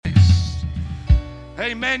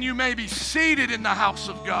Amen. You may be seated in the house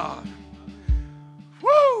of God.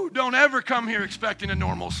 Woo! Don't ever come here expecting a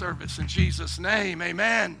normal service in Jesus' name.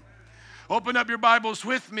 Amen. Open up your Bibles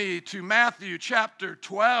with me to Matthew chapter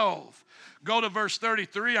 12. Go to verse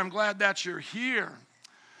 33. I'm glad that you're here.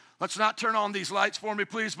 Let's not turn on these lights for me,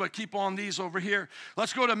 please, but keep on these over here.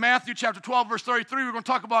 Let's go to Matthew chapter 12, verse 33. We're going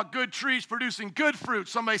to talk about good trees producing good fruit.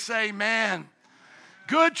 Somebody say amen.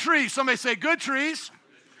 Good trees. Somebody say good trees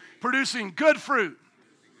producing good fruit.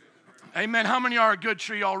 Amen. How many are a good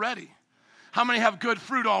tree already? How many have good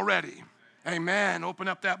fruit already? Amen. Open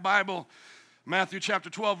up that Bible. Matthew chapter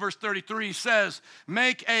 12, verse 33 says,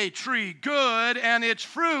 make a tree good and its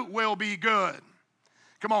fruit will be good.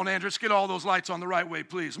 Come on, Andrew, let's get all those lights on the right way,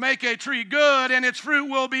 please. Make a tree good and its fruit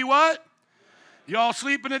will be what? Y'all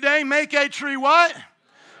sleeping today? Make a tree what?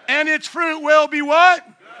 And its fruit will be what?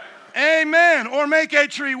 Good. Amen. Or make a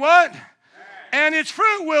tree what? Bad. And its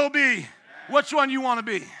fruit will be. Bad. Which one you want to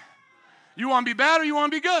be? You want to be bad or you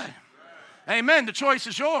want to be good? Bad. Amen. The choice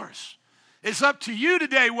is yours. It's up to you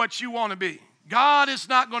today what you want to be. God is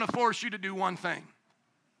not going to force you to do one thing.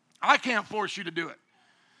 I can't force you to do it.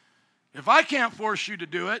 If I can't force you to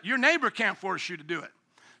do it, your neighbor can't force you to do it.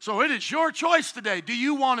 So it is your choice today. Do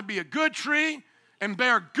you want to be a good tree and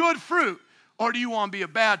bear good fruit, or do you want to be a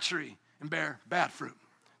bad tree and bear bad fruit?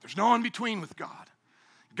 There's no in between with God.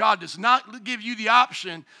 God does not give you the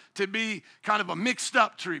option to be kind of a mixed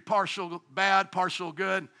up tree, partial bad, partial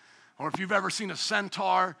good. Or if you've ever seen a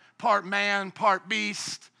centaur, part man, part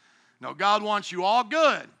beast. No, God wants you all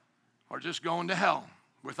good or just going to hell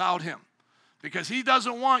without him. Because he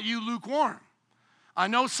doesn't want you lukewarm. I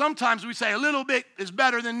know sometimes we say a little bit is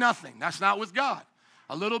better than nothing. That's not with God.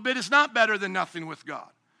 A little bit is not better than nothing with God.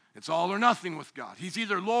 It's all or nothing with God. He's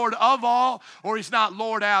either Lord of all or he's not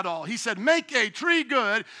Lord at all. He said, make a tree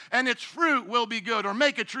good and its fruit will be good. Or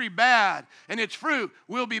make a tree bad and its fruit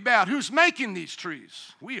will be bad. Who's making these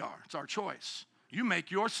trees? We are. It's our choice. You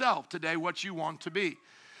make yourself today what you want to be.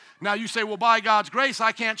 Now you say, well, by God's grace,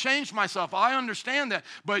 I can't change myself. I understand that.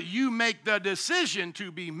 But you make the decision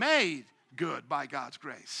to be made good by God's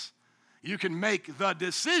grace. You can make the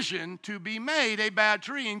decision to be made a bad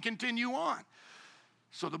tree and continue on.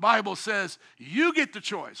 So the Bible says you get the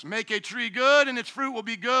choice. Make a tree good and its fruit will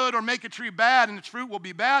be good, or make a tree bad and its fruit will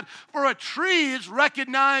be bad. For a tree is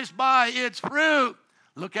recognized by its fruit.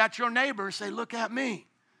 Look at your neighbor, say, look at me.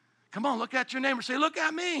 Come on, look at your neighbor, say, look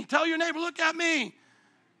at me. Tell your neighbor, look at me.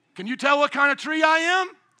 Can you tell what kind of tree I am?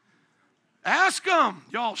 Ask them.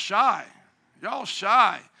 Y'all shy. Y'all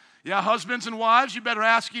shy. Yeah, husbands and wives, you better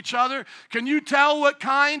ask each other, can you tell what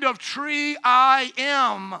kind of tree I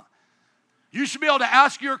am? You should be able to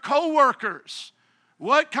ask your coworkers,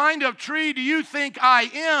 what kind of tree do you think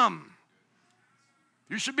I am?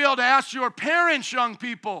 You should be able to ask your parents, young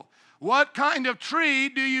people, what kind of tree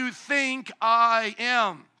do you think I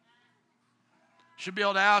am? You should be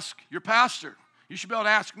able to ask your pastor. You should be able to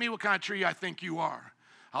ask me what kind of tree I think you are.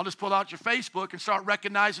 I'll just pull out your Facebook and start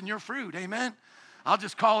recognizing your fruit, amen? I'll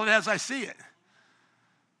just call it as I see it.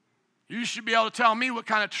 You should be able to tell me what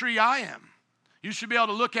kind of tree I am. You should be able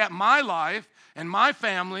to look at my life and my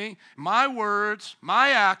family, my words, my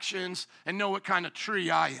actions, and know what kind of tree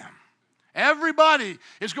I am. Everybody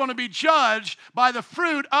is going to be judged by the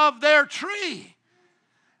fruit of their tree.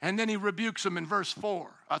 And then he rebukes them in verse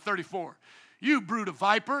 34. You brood of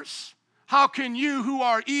vipers, how can you who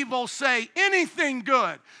are evil say anything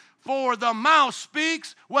good? For the mouth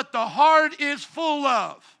speaks what the heart is full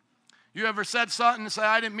of. You ever said something and say,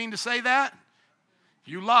 I didn't mean to say that?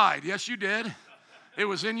 You lied. Yes, you did. It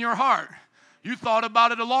was in your heart. You thought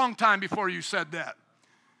about it a long time before you said that.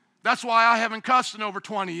 That's why I haven't cussed in over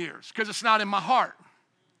 20 years, because it's not in my heart.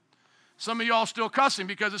 Some of y'all still cussing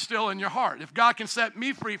because it's still in your heart. If God can set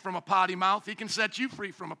me free from a potty mouth, he can set you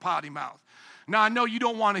free from a potty mouth. Now, I know you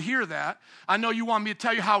don't want to hear that. I know you want me to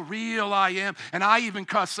tell you how real I am, and I even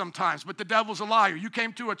cuss sometimes, but the devil's a liar. You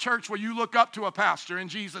came to a church where you look up to a pastor in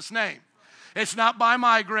Jesus' name. It's not by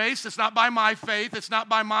my grace. It's not by my faith. It's not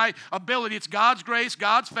by my ability. It's God's grace,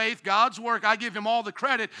 God's faith, God's work. I give him all the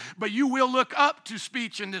credit, but you will look up to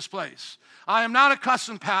speech in this place. I am not a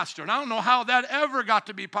cussing pastor, and I don't know how that ever got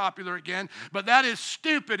to be popular again, but that is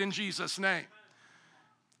stupid in Jesus' name.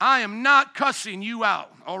 I am not cussing you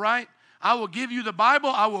out, all right? I will give you the Bible.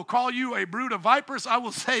 I will call you a brood of vipers. I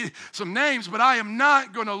will say some names, but I am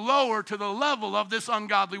not going to lower to the level of this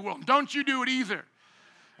ungodly world. Don't you do it either.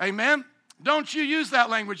 Amen? Don't you use that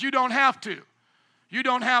language. You don't have to. You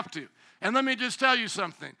don't have to. And let me just tell you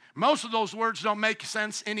something. Most of those words don't make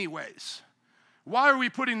sense anyways. Why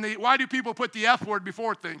do people put the F word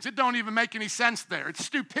before things? It don't even make any sense there. It's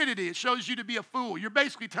stupidity. It shows you to be a fool. You're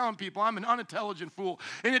basically telling people I'm an unintelligent fool.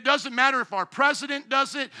 And it doesn't matter if our president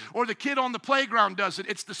does it or the kid on the playground does it.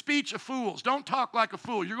 It's the speech of fools. Don't talk like a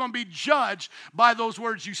fool. You're going to be judged by those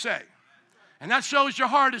words you say. And that shows your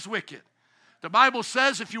heart is wicked. The Bible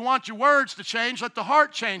says if you want your words to change, let the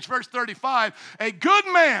heart change. Verse 35, a good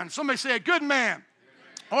man, somebody say a good man,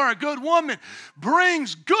 or a good woman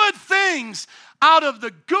brings good things out of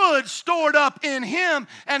the good stored up in him,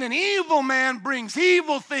 and an evil man brings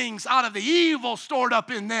evil things out of the evil stored up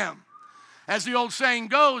in them. As the old saying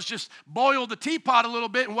goes, just boil the teapot a little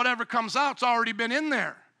bit and whatever comes out's already been in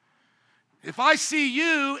there. If I see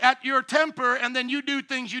you at your temper and then you do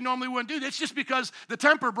things you normally wouldn't do, it's just because the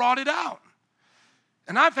temper brought it out.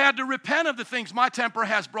 And I've had to repent of the things my temper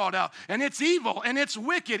has brought out. And it's evil and it's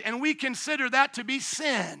wicked, and we consider that to be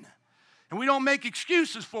sin. And we don't make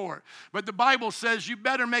excuses for it. But the Bible says you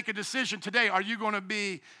better make a decision today. Are you going to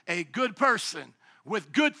be a good person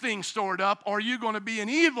with good things stored up, or are you going to be an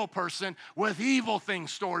evil person with evil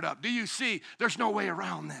things stored up? Do you see? There's no way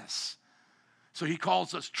around this. So he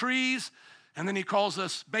calls us trees, and then he calls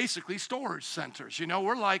us basically storage centers. You know,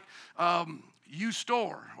 we're like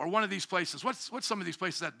U-Store or one of these places. What's some of these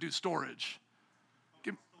places that do storage?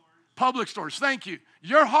 Public storage. Thank you.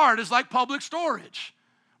 Your heart is like public storage.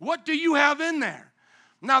 What do you have in there?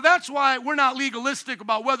 Now, that's why we're not legalistic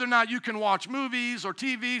about whether or not you can watch movies or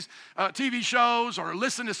TV shows or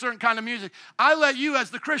listen to certain kind of music. I let you as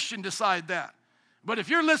the Christian decide that. But if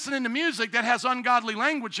you're listening to music that has ungodly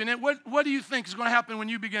language in it, what do you think is going to happen when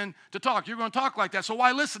you begin to talk? You're going to talk like that. So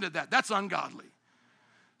why listen to that? That's ungodly.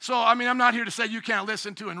 So, I mean, I'm not here to say you can't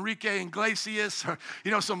listen to Enrique Iglesias or,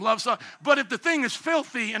 some love song. But if the thing is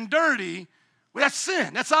filthy and dirty, well, that's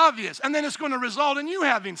sin. That's obvious. And then it's going to result in you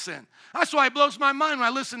having sin. That's why it blows my mind when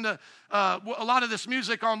I listen to a lot of this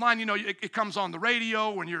music online. It comes on the radio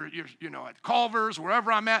when you're at Culver's,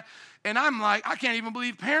 wherever I'm at. And I'm like, I can't even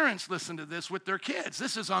believe parents listen to this with their kids.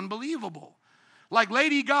 This is unbelievable. Like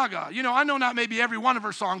Lady Gaga. I know not maybe every one of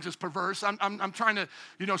her songs is perverse. I'm trying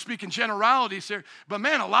to, speak in generalities here. But,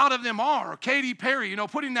 man, a lot of them are. Or Katy Perry,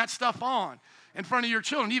 putting that stuff on in front of your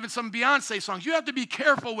children. Even some Beyonce songs. You have to be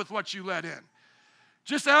careful with what you let in.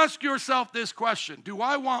 Just ask yourself this question. Do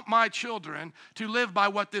I want my children to live by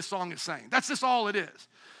what this song is saying? That's just all it is.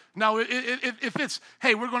 Now, if it's,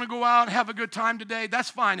 hey, we're going to go out and have a good time today, that's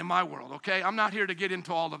fine in my world, okay? I'm not here to get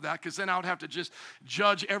into all of that, because then I would have to just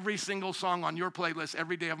judge every single song on your playlist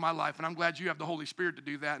every day of my life, and I'm glad you have the Holy Spirit to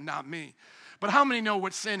do that and not me. But how many know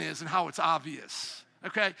what sin is and how it's obvious?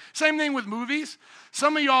 Okay, same thing with movies.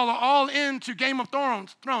 Some of y'all are all into Game of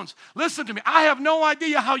Thrones. Listen to me. I have no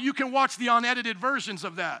idea how you can watch the unedited versions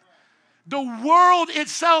of that. The world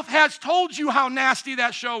itself has told you how nasty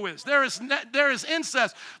that show is. There is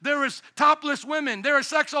incest. There is topless women. There is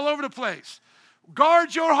sex all over the place.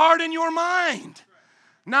 Guard your heart and your mind.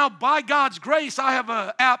 Now, by God's grace, I have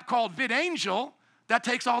an app called VidAngel that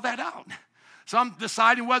takes all that out. So I'm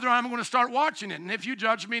deciding whether I'm going to start watching it. And if you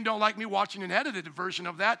judge me and don't like me watching an edited version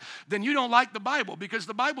of that, then you don't like the Bible, because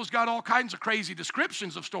the Bible's got all kinds of crazy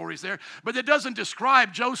descriptions of stories there, but it doesn't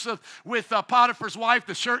describe Joseph with Potiphar's wife,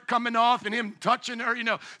 the shirt coming off and him touching her.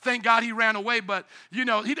 Thank God he ran away. But,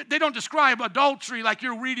 they don't describe adultery like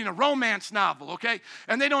you're reading a romance novel, okay?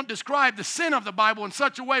 And they don't describe the sin of the Bible in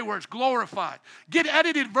such a way where it's glorified. Get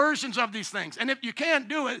edited versions of these things. And if you can't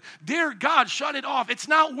do it, dear God, shut it off. It's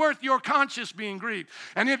not worth your conscience being grieved.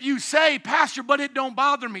 And if you say, Pastor, but it don't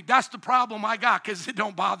bother me, that's the problem I got, because it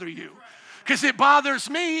don't bother you. Because it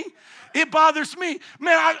bothers me. It bothers me.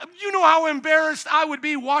 Man, you know how embarrassed I would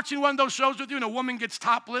be watching one of those shows with you and a woman gets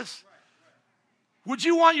topless? Would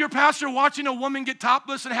you want your pastor watching a woman get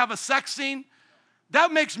topless and have a sex scene?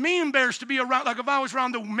 That makes me embarrassed to be around. Like if I was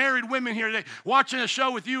around the married women here today, watching a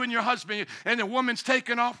show with you and your husband, and the woman's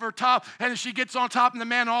taking off her top, and she gets on top, and the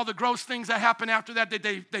man, all the gross things that happen after that,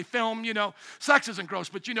 they film, Sex isn't gross,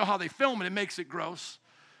 but you know how they film it. It makes it gross.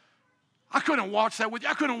 I couldn't watch that with you.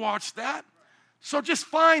 I couldn't watch that. So just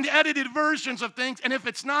find edited versions of things, and if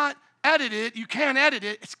it's not edited, you can't edit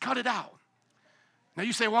it, it's cut it out. Now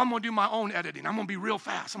you say, well, I'm going to do my own editing. I'm going to be real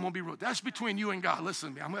fast. I'm going to be real. That's between you and God.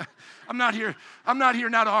 Listen to me. I'm not here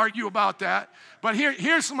now to argue about that. But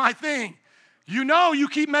here's my thing. You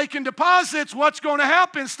keep making deposits, what's going to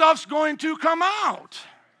happen? Stuff's going to come out.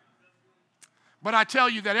 But I tell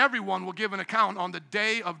you that everyone will give an account on the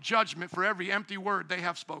day of judgment for every empty word they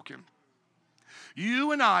have spoken.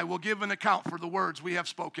 You and I will give an account for the words we have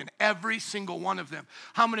spoken, every single one of them.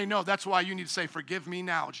 How many know that's why you need to say, forgive me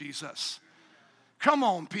now, Jesus? Come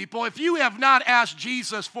on, people. If you have not asked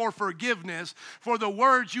Jesus for forgiveness for the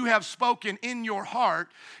words you have spoken in your heart,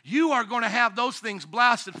 you are going to have those things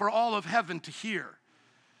blasted for all of heaven to hear.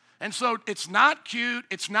 And so it's not cute.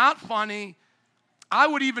 It's not funny. I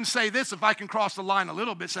would even say this, if I can cross the line a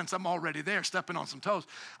little bit since I'm already there, stepping on some toes.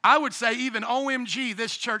 I would say even OMG,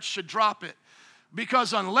 this church should drop it.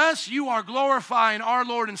 Because unless you are glorifying our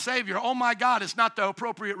Lord and Savior, oh my God, it's not the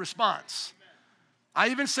appropriate response. I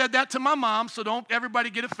even said that to my mom, so don't everybody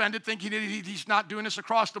get offended thinking he's not doing this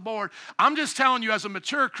across the board. I'm just telling you, as a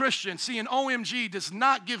mature Christian, seeing OMG does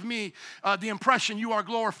not give me the impression you are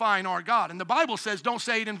glorifying our God. And the Bible says don't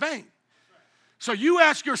say it in vain. So you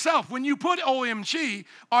ask yourself, when you put OMG,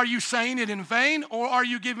 are you saying it in vain, or are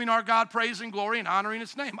you giving our God praise and glory and honoring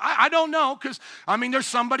his name? I don't know, because, there's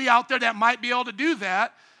somebody out there that might be able to do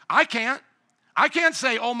that. I can't. I can't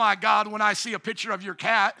say, oh my God, when I see a picture of your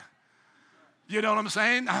cat. You know what I'm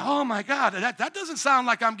saying? Oh my God, that doesn't sound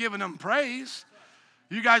like I'm giving them praise.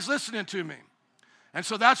 You guys listening to me? And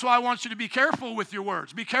so that's why I want you to be careful with your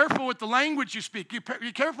words. Be careful with the language you speak.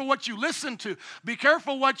 Be careful what you listen to. Be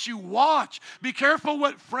careful what you watch. Be careful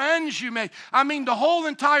what friends you make. The whole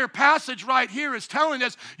entire passage right here is telling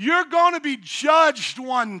us you're going to be judged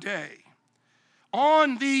one day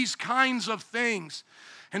on these kinds of things.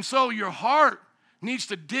 And so your heart needs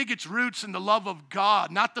to dig its roots in the love of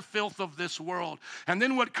God, not the filth of this world. And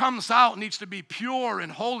then what comes out needs to be pure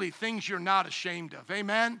and holy, things you're not ashamed of.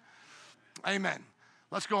 Amen? Amen.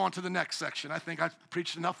 Let's go on to the next section. I think I've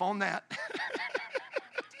preached enough on that.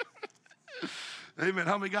 Amen.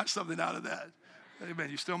 How many got something out of that?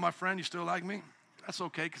 Amen. You still my friend? You still like me? That's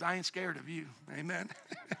okay, because I ain't scared of you. Amen.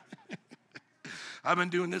 I've been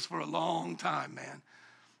doing this for a long time, man.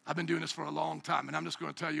 I've been doing this for a long time, and I'm just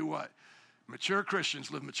going to tell you what. Mature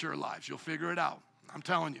Christians live mature lives. You'll figure it out. I'm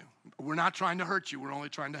telling you. We're not trying to hurt you. We're only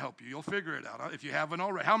trying to help you. You'll figure it out if you haven't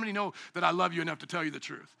already. How many know that I love you enough to tell you the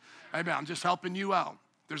truth? Amen. I'm just helping you out.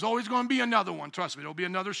 There's always going to be another one. Trust me. There'll be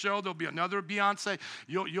another show. There'll be another Beyonce.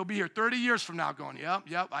 You'll be here 30 years from now going,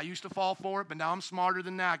 yep, I used to fall for it, but now I'm smarter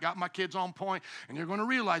than that. I got my kids on point. And you're going to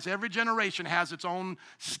realize every generation has its own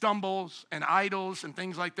stumbles and idols and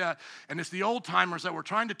things like that. And it's the old timers that were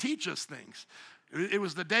trying to teach us things. It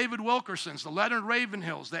was the David Wilkersons, the Leonard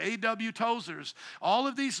Ravenhills, the A.W. Tozers, all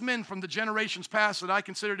of these men from the generations past that I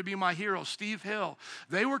consider to be my heroes, Steve Hill.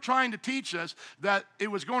 They were trying to teach us that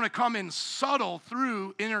it was going to come in subtle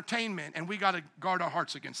through entertainment, and we got to guard our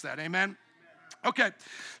hearts against that. Amen? Okay,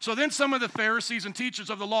 so then some of the Pharisees and teachers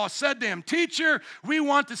of the law said to him, "Teacher, we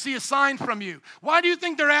want to see a sign from you." Why do you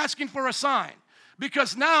think they're asking for a sign?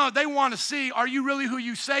 Because now they want to see, are you really who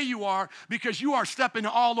you say you are? Because you are stepping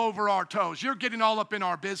all over our toes. You're getting all up in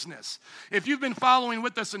our business. If you've been following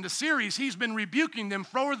with us in the series, he's been rebuking them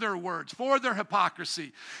for their words, for their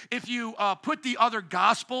hypocrisy. If you put the other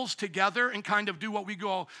gospels together and kind of do what we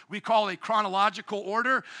call a chronological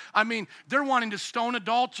order, they're wanting to stone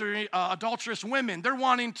adulterous women. They're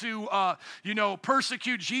wanting to,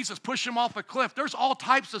 persecute Jesus, push him off a cliff. There's all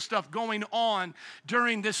types of stuff going on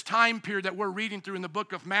during this time period that we're reading through in the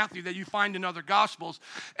book of Matthew that you find in other gospels.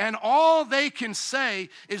 And all they can say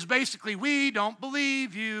is basically, we don't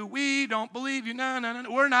believe you. We don't believe you. No,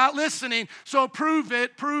 we're not listening. So prove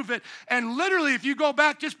it. And literally, if you go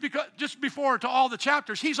back just before to all the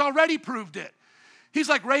chapters, he's already proved it. He's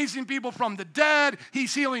like raising people from the dead.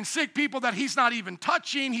 He's healing sick people that he's not even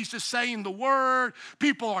touching. He's just saying the word.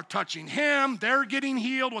 People are touching him. They're getting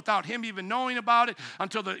healed without him even knowing about it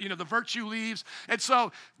until the virtue leaves. And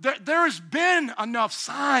so there's been enough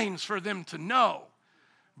signs for them to know.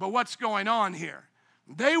 But what's going on here?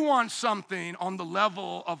 They want something on the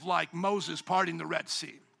level of like Moses parting the Red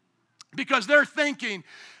Sea. Because they're thinking,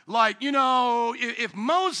 if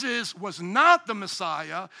Moses was not the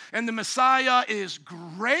Messiah and the Messiah is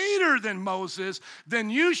greater than Moses, then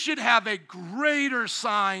you should have a greater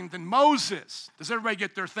sign than Moses. Does everybody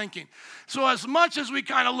get their thinking? So as much as we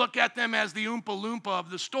kind of look at them as the Oompa Loompa of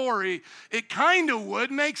the story, it kind of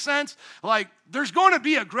would make sense. Like, there's going to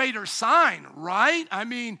be a greater sign, right?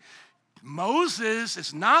 Moses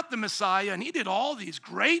is not the Messiah, and he did all these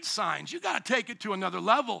great signs. You got to take it to another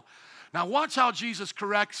level. Now watch how Jesus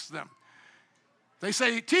corrects them. They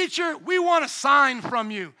say, "Teacher, we want a sign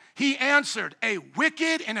from you." He answered, "A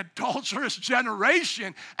wicked and adulterous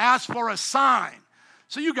generation asks for a sign."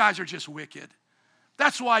 So you guys are just wicked.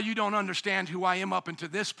 That's why you don't understand who I am up until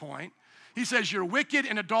this point. He says, you're wicked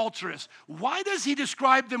and adulterous. Why does he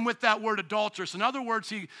describe them with that word adulterous? In other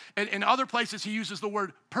words, in other places, he uses the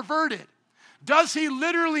word perverted. Does he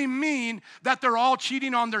literally mean that they're all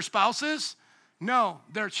cheating on their spouses? No,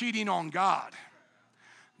 they're cheating on God.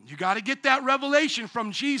 You got to get that revelation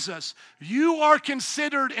from Jesus. You are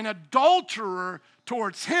considered an adulterer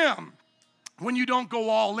towards him when you don't go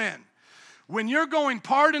all in. When you're going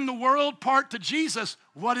part in the world, part to Jesus,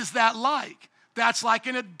 what is that like? That's like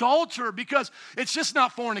an adulterer, because it's just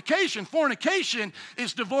not fornication. Fornication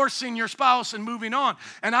is divorcing your spouse and moving on.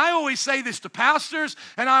 And I always say this to pastors,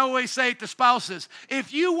 and I always say it to spouses.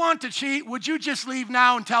 If you want to cheat, would you just leave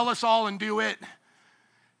now and tell us all and do it?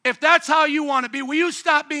 If that's how you want to be, will you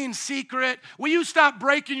stop being secret? Will you stop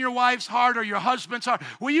breaking your wife's heart or your husband's heart?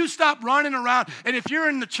 Will you stop running around? And if you're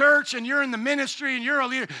in the church and you're in the ministry and you're a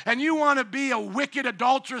leader and you want to be a wicked,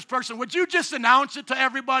 adulterous person, would you just announce it to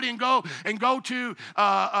everybody and go to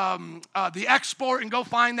the export and go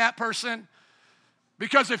find that person?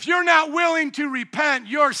 Because if you're not willing to repent,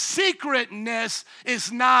 your secretness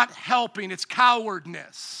is not helping. It's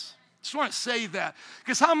cowardness. Just want to say that,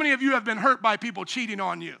 because how many of you have been hurt by people cheating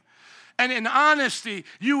on you? And in honesty,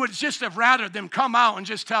 you would just have rather them come out and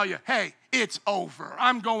just tell you, hey, it's over.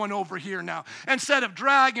 I'm going over here now. Instead of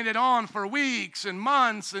dragging it on for weeks and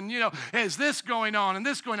months and, is this going on and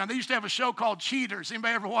this going on? They used to have a show called Cheaters.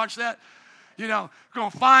 Anybody ever watch that? Going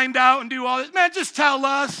to find out and do all this. Man, just tell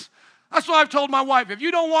us. That's what I've told my wife. If you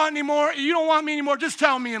don't want me anymore, just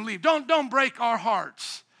tell me and leave. Don't break our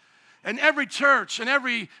hearts. And every church and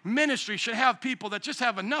every ministry should have people that just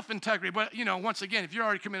have enough integrity. But, once again, if you're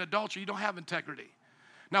already committing adultery, you don't have integrity.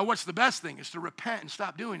 Now, what's the best thing is to repent and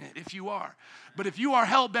stop doing it if you are. But if you are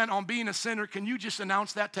hell-bent on being a sinner, can you just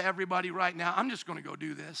announce that to everybody right now? I'm just going to go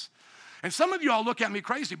do this. And some of you all look at me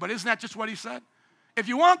crazy, but isn't that just what he said? If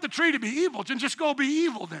you want the tree to be evil, then just go be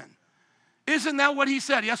evil then. Isn't that what he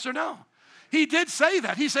said, yes or no? He did say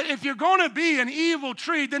that. He said, if you're going to be an evil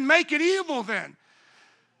tree, then make it evil then.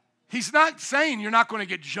 He's not saying you're not going to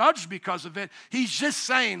get judged because of it. He's just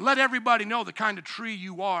saying, let everybody know the kind of tree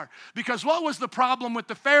you are. Because what was the problem with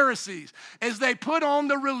the Pharisees? Is they put on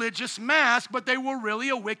the religious mask, but they were really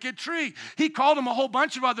a wicked tree. He called them a whole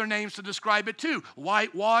bunch of other names to describe it too.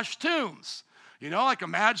 Whitewashed tombs. Like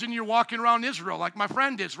imagine you're walking around Israel like my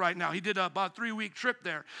friend is right now. He did about a 3-week trip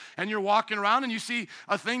there. And you're walking around and you see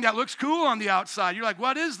a thing that looks cool on the outside. You're like,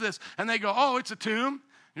 what is this? And they go, oh, it's a tomb.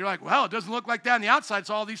 You're like, well, it doesn't look like that on the outside. It's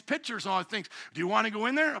all these pictures and all these things. Do you want to go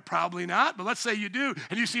in there? Probably not, but let's say you do.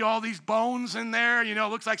 And you see all these bones in there. It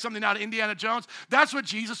looks like something out of Indiana Jones. That's what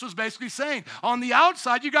Jesus was basically saying. On the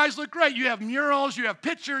outside, you guys look great. You have murals, you have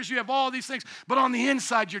pictures, you have all these things. But on the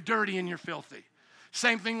inside, you're dirty and you're filthy.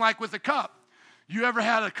 Same thing like with a cup. You ever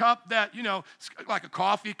had a cup that, like a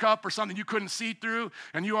coffee cup or something you couldn't see through,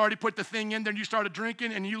 and you already put the thing in there and you started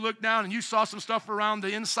drinking, and you looked down and you saw some stuff around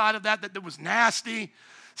the inside of that was nasty?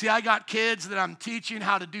 See, I got kids that I'm teaching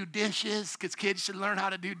how to do dishes, because kids should learn how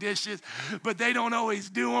to do dishes, but they don't always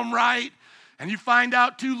do them right. And you find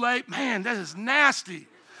out too late, man, this is nasty.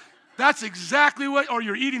 That's exactly or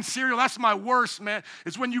you're eating cereal. That's my worst, man.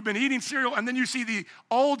 It's when you've been eating cereal and then you see the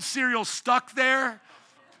old cereal stuck there.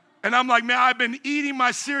 And I'm like, man, I've been eating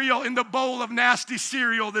my cereal in the bowl of nasty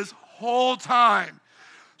cereal this whole time.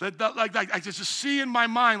 I just see in my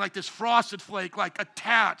mind like this Frosted Flake, like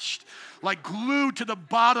attached, like glued to the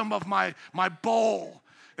bottom of my bowl.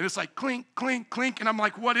 And it's like clink, clink, clink. And I'm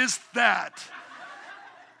like, what is that?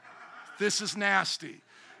 This is nasty.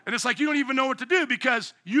 And it's like you don't even know what to do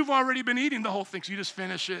because you've already been eating the whole thing. So you just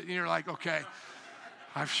finish it and you're like, okay,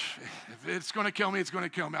 if it's going to kill me, it's going to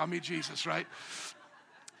kill me. I'll meet Jesus, right?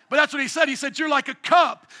 But that's what he said. He said, you're like a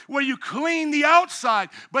cup where you clean the outside,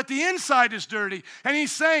 but the inside is dirty. And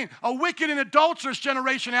he's saying, a wicked and adulterous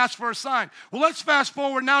generation asks for a sign. Well, let's fast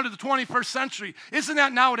forward now to the 21st century. Isn't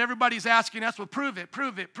that now what everybody's asking us? Well, prove it,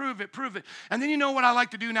 prove it, prove it, prove it. And then you know what I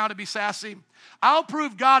like to do now to be sassy? I'll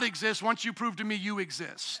prove God exists once you prove to me you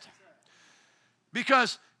exist.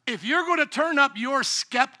 Because if you're going to turn up your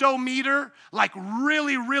skeptometer like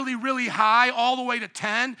really, really, really high, all the way to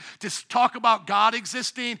 10, to talk about God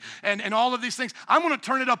existing and all of these things, I'm going to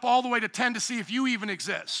turn it up all the way to 10 to see if you even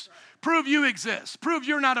exist. Prove you exist. Prove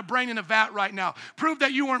you're not a brain in a vat right now. Prove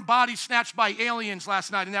that you weren't body snatched by aliens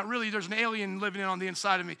last night and that really there's an alien living on the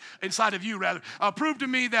inside of me, inside of you rather. Prove to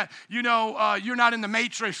me that, you're not in the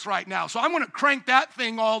matrix right now. So I'm going to crank that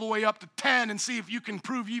thing all the way up to 10 and see if you can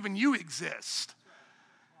prove even you exist.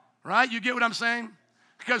 Right? You get what I'm saying?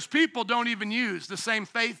 Because people don't even use the same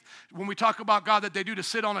faith when we talk about God that they do to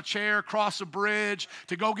sit on a chair, cross a bridge,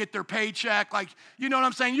 to go get their paycheck. Like, you know what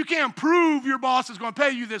I'm saying? You can't prove your boss is going to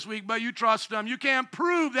pay you this week, but you trust them. You can't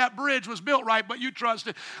prove that bridge was built right, but you trust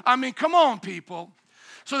it. I mean, come on, people.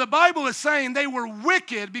 So the Bible is saying they were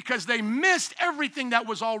wicked because they missed everything that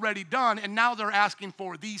was already done, and now they're asking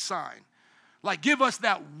for the sign. Like, give us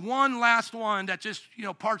that one last one that just,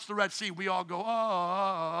 parts the Red Sea. We all go,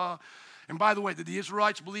 oh. And by the way, did the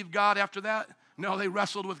Israelites believe God after that? No, they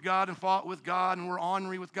wrestled with God and fought with God and were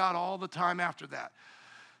ornery with God all the time after that.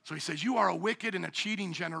 So he says, you are a wicked and a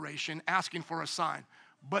cheating generation asking for a sign.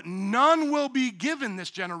 But none will be given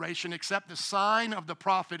this generation except the sign of the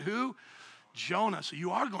prophet who? Jonah. So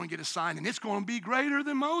you are going to get a sign, and it's going to be greater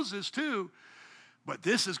than Moses too. But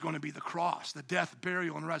this is going to be the cross, the death,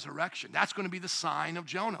 burial, and resurrection. That's going to be the sign of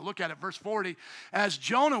Jonah. Look at it, verse 40. As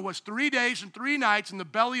Jonah was 3 days and 3 nights in the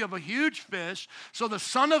belly of a huge fish, so the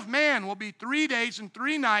Son of Man will be 3 days and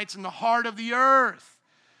 3 nights in the heart of the earth.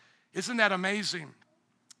 Isn't that amazing?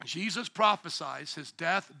 Jesus prophesies his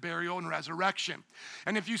death, burial, and resurrection.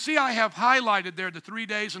 And if you see, I have highlighted there the 3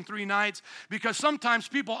 days and 3 nights, because sometimes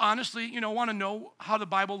people honestly, want to know how the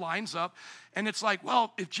Bible lines up. And it's like,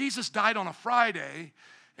 well, if Jesus died on a Friday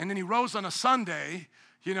and then he rose on a Sunday,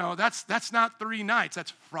 that's not 3 nights. That's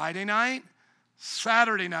Friday night,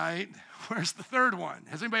 Saturday night. Where's the third one?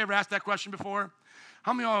 Has anybody ever asked that question before?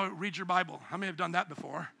 How many of y'all read your Bible? How many have done that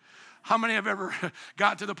before? How many have ever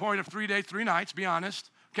got to the point of 3 days, 3 nights? Be honest.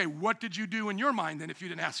 Okay, what did you do in your mind then if you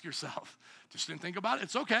didn't ask yourself? Just didn't think about it?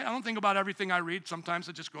 It's okay. I don't think about everything I read. Sometimes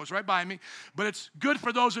it just goes right by me. But it's good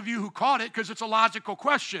for those of you who caught it because it's a logical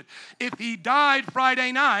question. If he died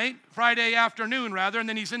Friday afternoon, and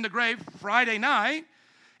then he's in the grave Friday night,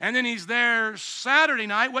 and then he's there Saturday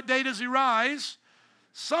night, what day does he rise?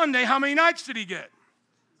 Sunday. How many nights did he get?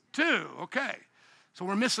 2. Okay. So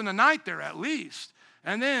we're missing a night there at least.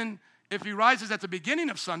 And then if he rises at the beginning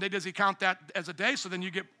of Sunday, does he count that as a day? So then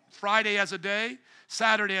you get Friday as a day,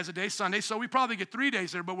 Saturday as a day, Sunday. So we probably get 3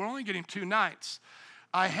 days there, but we're only getting 2 nights.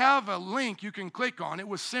 I have a link you can click on. It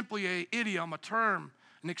was simply an idiom, a term,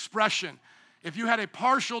 an expression. If you had a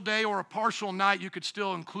partial day or a partial night, you could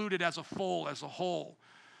still include it as a full, as a whole.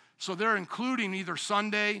 So they're including either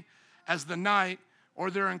Sunday as the night,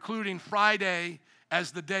 or they're including Friday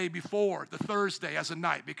as the day before, the Thursday as a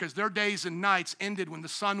night, because their days and nights ended when the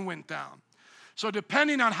sun went down. So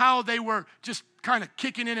depending on how they were just kind of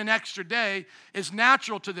kicking in an extra day is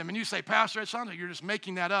natural to them. And you say, Pastor, it sounds like you're just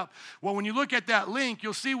making that up. Well, when you look at that link,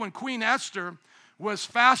 you'll see when Queen Esther was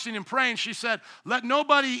fasting and praying, she said, let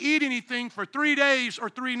nobody eat anything for 3 days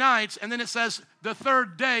or 3 nights. And then it says the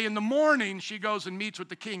third day in the morning, she goes and meets with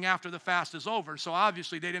the king after the fast is over. So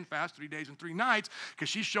obviously they didn't fast 3 days and 3 nights because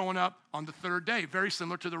she's showing up on the third day, very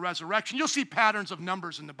similar to the resurrection. You'll see patterns of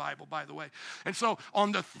numbers in the Bible, by the way. And so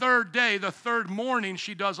on the third day, the third morning,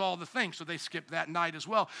 she does all the things. So they skip that night as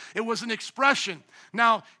well. It was an expression.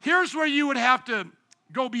 Now, here's where you would have to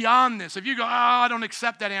go beyond this. If you go, I don't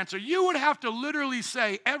accept that answer, you would have to literally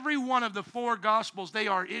say every one of the 4 Gospels, they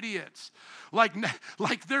are idiots. Like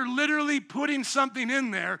they're literally putting something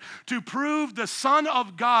in there to prove the Son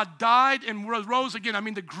of God died and rose again. I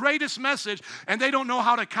mean, the greatest message, and they don't know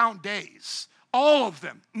how to count days. All of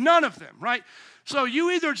them. None of them, right? So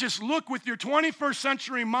you either just look with your 21st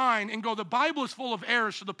century mind and go, the Bible is full of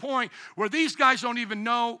errors to the point where these guys don't even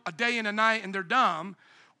know a day and a night and they're dumb.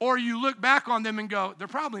 Or you look back on them and go, they're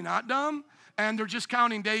probably not dumb, and they're just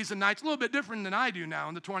counting days and nights a little bit different than I do now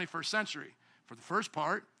in the 21st century. For the first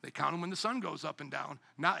part, they count them when the sun goes up and down,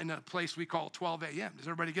 not in a place we call 12 a.m. Does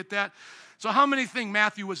everybody get that? So how many think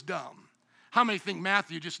Matthew was dumb? How many think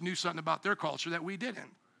Matthew just knew something about their culture that we didn't?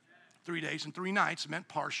 3 days and 3 nights meant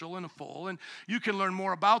partial and a full, and you can learn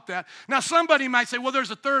more about that. Now, somebody might say, well, there's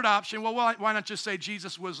a third option. Well, why not just say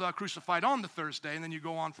Jesus was crucified on the Thursday, and then you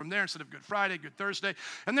go on from there instead of Good Friday, Good Thursday.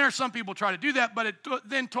 And there are some people try to do that, but it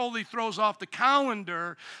then totally throws off the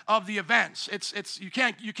calendar of the events. You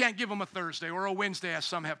can't give them a Thursday or a Wednesday, as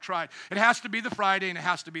some have tried. It has to be the Friday, and it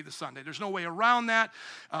has to be the Sunday. There's no way around that.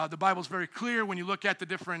 The Bible's very clear when you look at the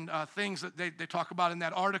different things that they talk about in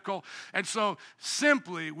that article. And so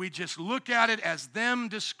simply, we just look at it as them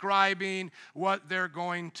describing what they're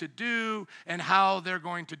going to do and how they're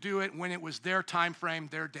going to do it when it was their time frame,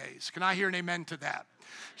 their days. Can I hear an amen to that?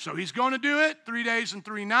 So he's going to do it 3 days and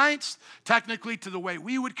 3 nights. Technically, to the way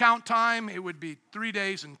we would count time, it would be 3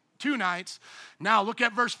 days and 2 nights. Now look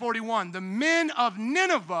at verse 41. The men of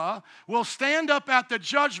Nineveh will stand up at the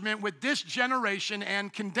judgment with this generation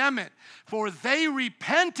and condemn it. For they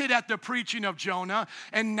repented at the preaching of Jonah,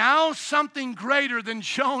 and now something greater than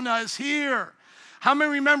Jonah is here. How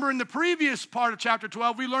many remember in the previous part of chapter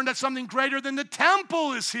 12, we learned that something greater than the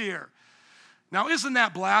temple is here? Now, isn't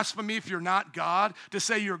that blasphemy if you're not God to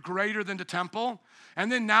say you're greater than the temple? And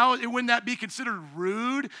then now, wouldn't that be considered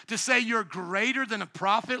rude to say you're greater than a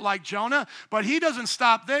prophet like Jonah? But he doesn't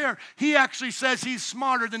stop there. He actually says he's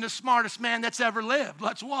smarter than the smartest man that's ever lived.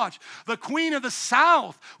 Let's watch. The queen of the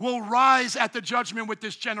south will rise at the judgment with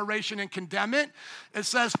this generation and condemn it. It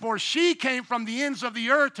says, for she came from the ends of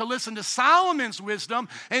the earth to listen to Solomon's wisdom,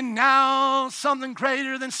 and now something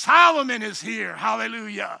greater than Solomon is here.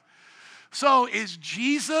 Hallelujah. So is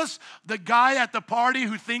Jesus the guy at the party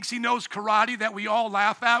who thinks he knows karate that we all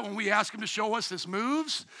laugh at when we ask him to show us his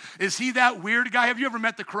moves? Is he that weird guy? Have you ever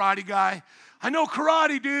met the karate guy? I know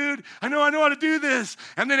karate, dude. I know how to do this.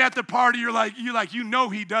 And then at the party, you know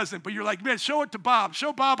he doesn't, but you're like, man, show it to Bob.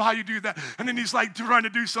 Show Bob how you do that. And then he's like trying to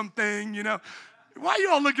do something, you know. Why are you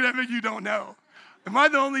all looking at me? You don't know. Am I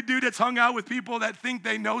the only dude that's hung out with people that think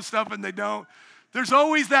they know stuff and they don't? There's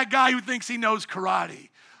always that guy who thinks he knows karate.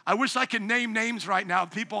 I wish I could name names right now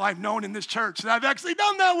of people I've known in this church that I've actually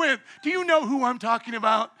done that with. Do you know who I'm talking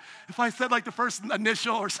about? If I said like the first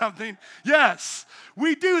initial or something. Yes,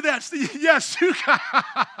 we do that. Yes,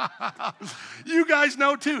 you guys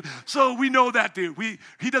know too. So we know that dude.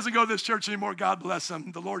 He doesn't go to this church anymore. God bless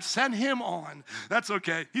him. The Lord sent him on. That's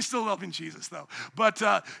okay. He's still loving Jesus though. But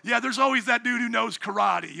yeah, there's always that dude who knows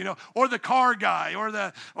karate, you know, or the car guy, or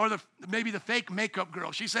the maybe the fake makeup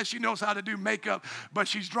girl. She says she knows how to do makeup, but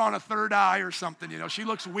she's drawn a third eye or something. You know, she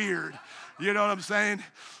looks weird. You know what I'm saying?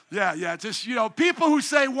 Yeah, just, you know, people who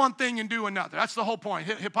say one thing and do another. That's the whole point,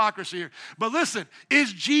 hypocrisy here. But listen,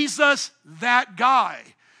 is Jesus that guy?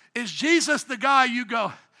 Is Jesus the guy you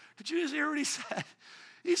go, did you just hear what he said?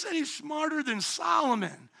 He said he's smarter than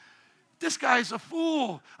Solomon. This guy's a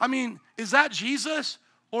fool. I mean, is that Jesus,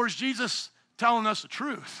 or is Jesus telling us the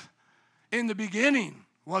truth? In the beginning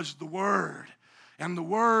was the Word, and the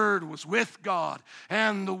Word was with God,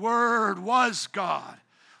 and the Word was God.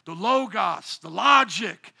 The Logos, the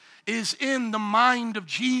logic, is in the mind of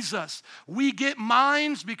Jesus. We get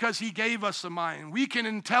minds because he gave us a mind. We can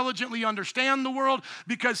intelligently understand the world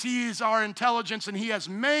because he is our intelligence and he has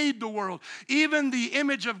made the world. Even the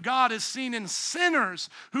image of God is seen in sinners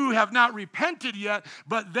who have not repented yet,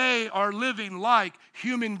 but they are living like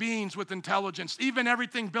human beings with intelligence. Even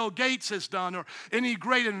everything Bill Gates has done or any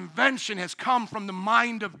great invention has come from the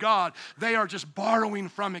mind of God. They are just borrowing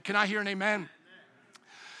from it. Can I hear an amen?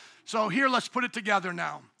 So here, let's put it together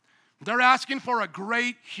now. They're asking for a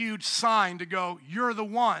great, huge sign to go, you're the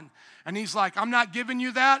one. And he's like, I'm not giving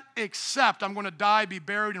you that, except I'm going to die, be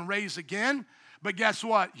buried, and raise again. But guess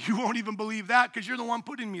what? You won't even believe that because you're the one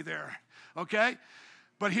putting me there, okay?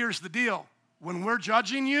 But here's the deal. When we're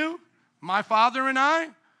judging you, my Father and I,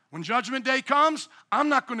 when Judgment Day comes, I'm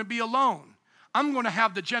not going to be alone. I'm going to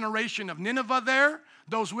have the generation of Nineveh there.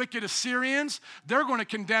 Those wicked Assyrians, they're going to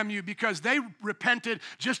condemn you because they repented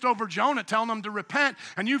just over Jonah, telling them to repent.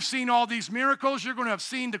 And you've seen all these miracles. You're going to have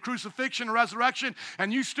seen the crucifixion and resurrection,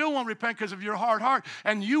 and you still won't repent because of your hard heart,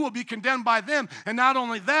 and you will be condemned by them. And not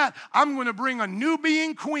only that, I'm going to bring a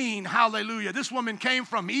Nubian queen. Hallelujah. This woman came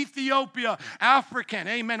from Ethiopia, African.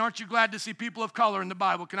 Amen. Aren't you glad to see people of color in the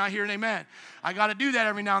Bible? Can I hear an amen? I got to do that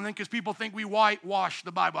every now and then because people think we whitewash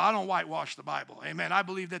the Bible. I don't whitewash the Bible. Amen. I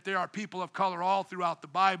believe that there are people of color all throughout the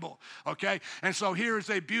Bible, okay? And so here is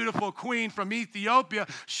a beautiful queen from Ethiopia.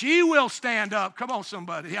 She will stand up. Come on,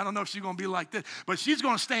 somebody. I don't know if she's going to be like this, but she's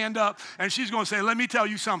going to stand up and she's going to say, let me tell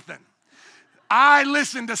you something. I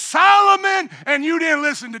listened to Solomon and you didn't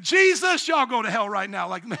listen to Jesus. Y'all go to hell right now.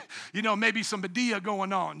 Like, you know, maybe some Medea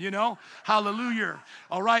going on, you know? Hallelujah.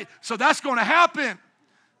 All right? So that's going to happen.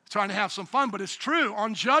 Trying to have some fun, but it's true.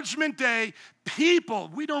 On Judgment Day,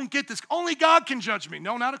 people, we don't get this. Only God can judge me.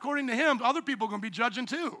 No, not according to him. Other people are going to be judging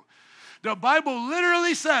too. The Bible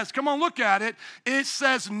literally says, come on, look at it. It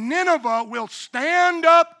says Nineveh will stand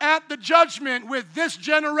up at the judgment with this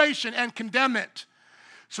generation and condemn it.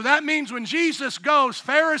 So that means when Jesus goes,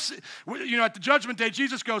 Pharisees, you know, at the Judgment Day,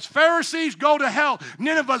 Jesus goes, Pharisees, go to hell.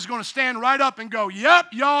 Nineveh's going to stand right up and go, yep,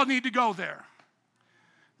 y'all need to go there.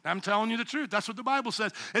 I'm telling you the truth. That's what the Bible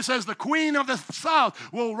says. It says the queen of the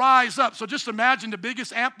south will rise up. So just imagine the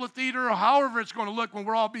biggest amphitheater or however it's going to look when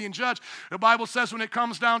we're all being judged. The Bible says when it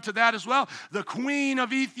comes down to that as well, the queen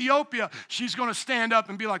of Ethiopia, she's going to stand up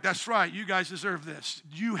and be like, that's right, you guys deserve this.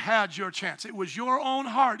 You had your chance. It was your own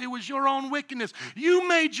heart. It was your own wickedness. You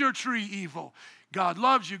made your tree evil. God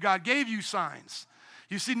loves you. God gave you signs.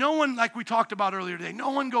 You see, no one, like we talked about earlier today, no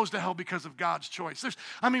one goes to hell because of God's choice.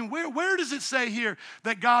 Where does it say here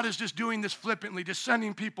that God is just doing this flippantly, just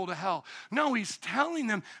sending people to hell? No, he's telling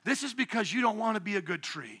them this is because you don't want to be a good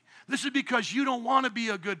tree. This is because you don't want to be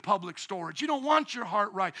a good public storage. You don't want your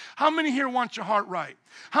heart right. How many here want your heart right?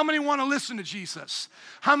 How many want to listen to Jesus?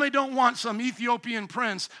 How many don't want some Ethiopian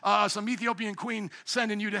prince, some Ethiopian queen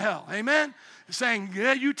sending you to hell? Amen? Saying,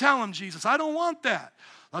 yeah, you tell him, Jesus, I don't want that.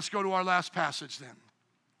 Let's go to our last passage then.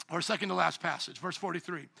 Or second to last passage, verse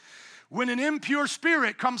 43. When an impure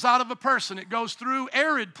spirit comes out of a person, it goes through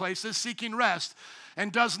arid places seeking rest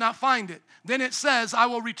and does not find it. Then it says, I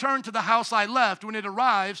will return to the house I left. When it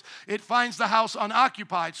arrives, it finds the house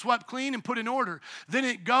unoccupied, swept clean and put in order. Then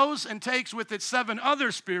it goes and takes with it 7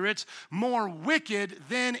 other spirits more wicked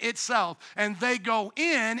than itself. And they go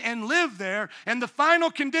in and live there. And the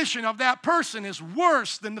final condition of that person is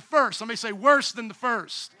worse than the first. Somebody say worse than the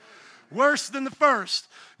first. Worse than the first.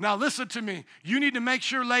 Now listen to me. You need to make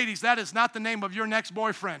sure, ladies, that is not the name of your next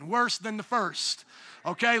boyfriend. Worse than the first.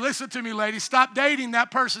 Okay, listen to me, ladies. Stop dating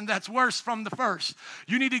that person that's worse from the first.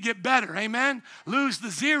 You need to get better, amen? Lose the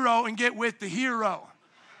 0 and get with the hero.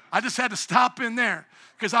 I just had to stop in there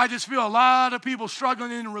because I just feel a lot of people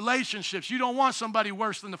struggling in relationships. You don't want somebody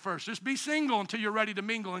worse than the first. Just be single until you're ready to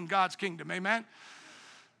mingle in God's kingdom, amen?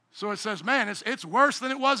 So it says, man, it's worse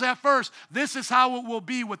than it was at first. This is how it will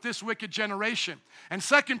be with this wicked generation. And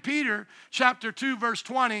 2 Peter chapter 2, verse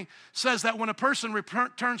 20 says that when a person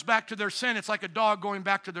returns back to their sin, it's like a dog going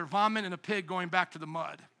back to their vomit and a pig going back to the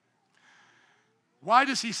mud. Why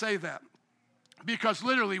does he say that? Because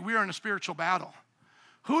literally we are in a spiritual battle.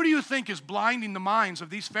 Who do you think is blinding the minds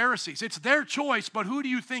of these Pharisees? It's their choice, but who do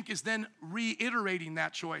you think is then reiterating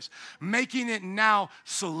that choice? Making it now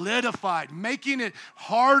solidified, making it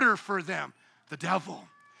harder for them? The devil.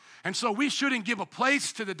 And so we shouldn't give a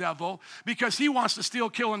place to the devil because he wants to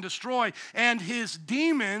steal, kill, and destroy. And his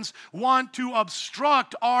demons want to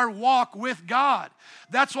obstruct our walk with God.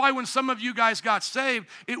 That's why when some of you guys got saved,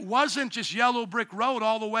 it wasn't just yellow brick road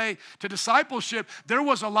all the way to discipleship. There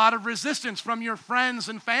was a lot of resistance from your friends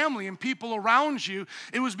and family and people around you.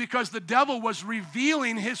 It was because the devil was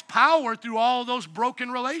revealing his power through all those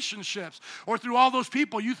broken relationships or through all those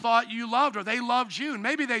people you thought you loved or they loved you. And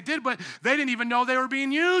maybe they did, but they didn't even know they were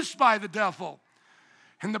being used by the devil.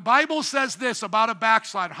 And the Bible says this about a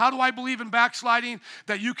backslider. How do I believe in backsliding?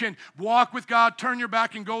 That you can walk with God, turn your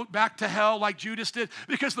back, and go back to hell like Judas did?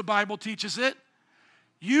 Because the Bible teaches it.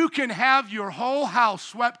 You can have your whole house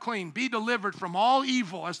swept clean, be delivered from all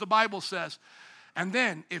evil, as the Bible says. And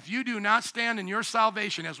then, if you do not stand in your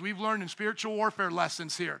salvation, as we've learned in spiritual warfare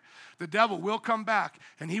lessons here, the devil will come back.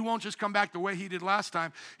 And he won't just come back the way he did last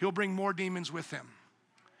time. He'll bring more demons with him.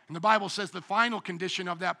 And the Bible says the final condition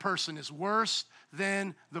of that person is worse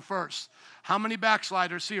than the first. How many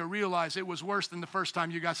backsliders here realize it was worse than the first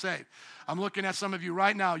time you got saved? I'm looking at some of you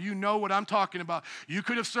right now. You know what I'm talking about. You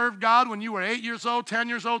could have served God when you were 8 years old, 10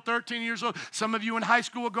 years old, 13 years old. Some of you in high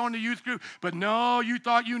school going to youth group. But no, you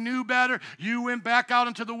thought you knew better. You went back out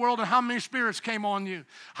into the world, and how many spirits came on you?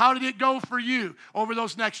 How did it go for you over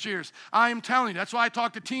those next years? I am telling you. That's why I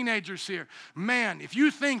talk to teenagers here. Man, if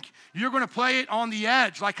you think you're going to play it on the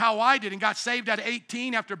edge like how I did and got saved at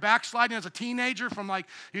 18 after backsliding as a teenager from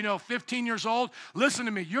 15 years old, listen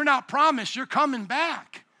to me. You're not promised you're coming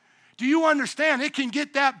back. Do you understand? It can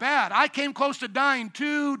get that bad. I came close to dying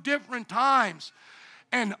 2 different times.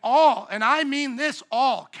 And I mean this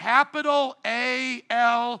all, capital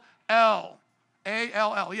A-L-L.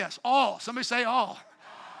 A-L-L, yes, all. Somebody say all.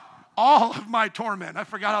 All of my torment. I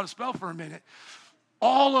forgot how to spell for a minute.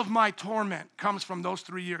 All of my torment comes from those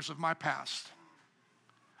 3 years of my past.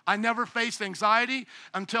 I never faced anxiety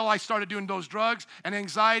until I started doing those drugs, and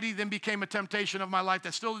anxiety then became a temptation of my life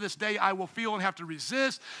that still to this day I will feel and have to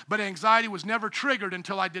resist, but anxiety was never triggered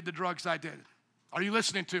until I did the drugs I did. Are you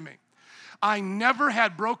listening to me? I never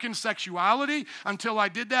had broken sexuality until I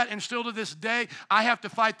did that, and still to this day, I have to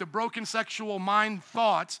fight the broken sexual mind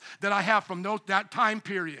thoughts that I have from that time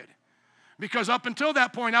period. Because up until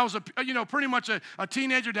that point, I was pretty much a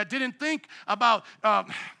teenager that didn't think about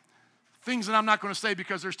things that I'm not going to say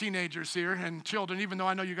because there's teenagers here and children, even though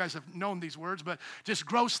I know you guys have known these words, but just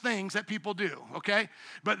gross things that people do, okay?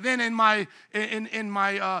 But then in my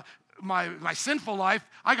sinful life,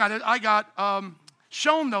 I got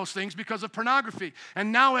shown those things because of pornography.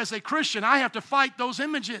 And now as a Christian, I have to fight those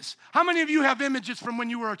images. How many of you have images from when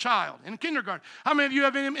you were a child in kindergarten? How many of you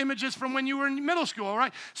have images from when you were in middle school, all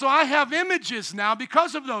right? So I have images now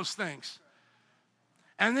because of those things.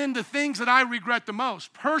 And then the things that I regret the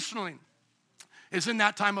most, personally, is in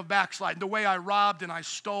that time of backsliding, the way I robbed and I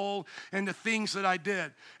stole and the things that I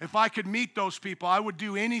did. If I could meet those people, I would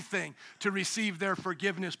do anything to receive their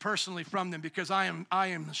forgiveness personally from them, because I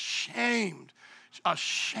am ashamed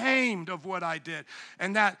of what I did.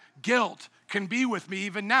 And that guilt can be with me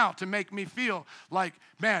even now to make me feel like,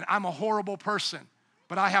 man, I'm a horrible person.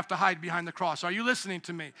 But I have to hide behind the cross. Are you listening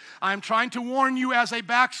to me? I'm trying to warn you as a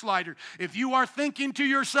backslider. If you are thinking to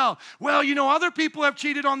yourself, well, other people have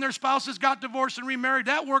cheated on their spouses, got divorced and remarried.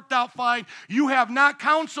 That worked out fine. You have not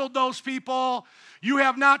counseled those people. You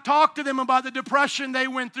have not talked to them about the depression they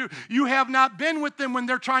went through. You have not been with them when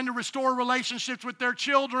they're trying to restore relationships with their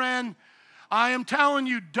children. I am telling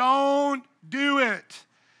you, don't do it.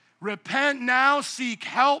 Repent now. Seek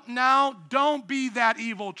help now. Don't be that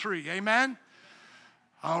evil tree. Amen?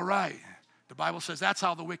 All right. The Bible says that's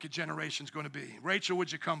how the wicked generation is going to be. Rachel,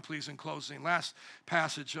 would you come, please, in closing? Last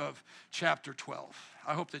passage of chapter 12.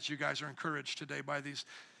 I hope that you guys are encouraged today by these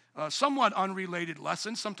somewhat unrelated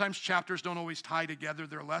lessons. Sometimes chapters don't always tie together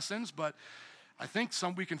their lessons, but I think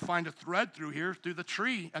we can find a thread through here, through the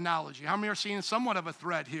tree analogy. How many are seeing somewhat of a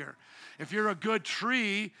thread here? If you're a good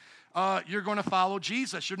tree, you're going to follow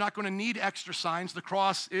Jesus. You're not going to need extra signs. The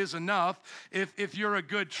cross is enough. If you're a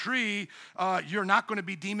good tree, you're not going to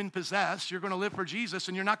be demon-possessed. You're going to live for Jesus,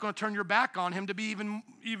 and you're not going to turn your back on him to be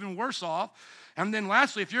even worse off. And then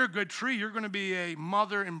lastly, if you're a good tree, you're going to be a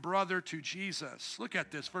mother and brother to Jesus. Look at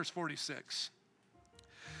this, verse 46.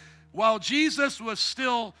 While Jesus was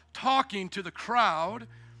still talking to the crowd,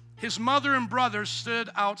 his mother and brothers stood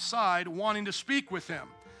outside wanting to speak with him.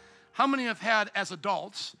 How many have had, as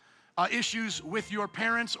adults, issues with your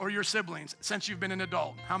parents or your siblings since you've been an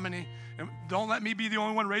adult? How many? Don't let me be the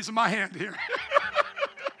only one raising my hand here.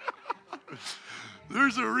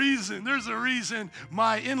 There's a reason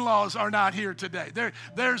my in-laws are not here today.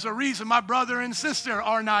 There's a reason my brother and sister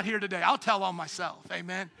are not here today. I'll tell on myself.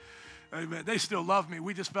 Amen. Amen. They still love me.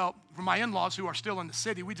 We just felt, for my in-laws who are still in the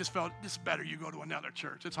city, we just felt it's better you go to another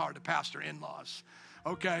church. It's hard to pastor in-laws.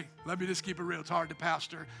 Okay, let me just keep it real. It's hard to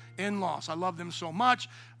pastor in-laws. I love them so much.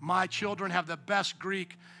 My children have the best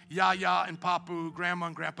Greek yaya and papu, grandma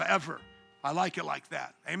and grandpa ever. I like it like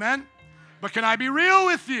that. Amen? But can I be real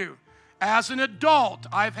with you? As an adult,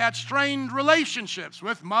 I've had strained relationships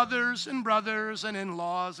with mothers and brothers and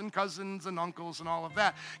in-laws and cousins and uncles and all of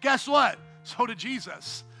that. Guess what? So did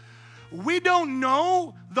Jesus. We don't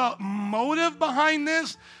know the motive behind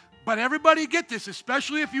this, but everybody get this,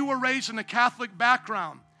 especially if you were raised in a Catholic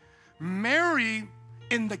background. Mary,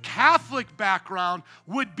 in the Catholic background,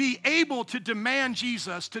 would be able to demand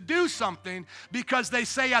Jesus to do something because they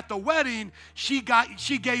say at the wedding, she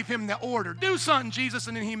gave him the order. Do something, Jesus,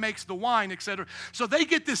 and then he makes the wine, etc. So they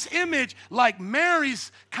get this image like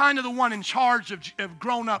Mary's kind of the one in charge of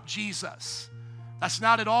grown-up Jesus. That's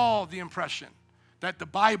not at all the impression that the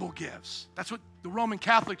Bible gives. That's what the Roman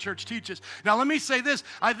Catholic Church teaches. Now, let me say this.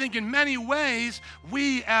 I think in many ways,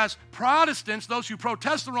 we as Protestants, those who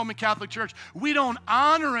protest the Roman Catholic Church, we don't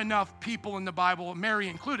honor enough people in the Bible, Mary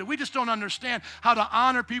included. We just don't understand how to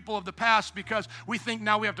honor people of the past because we think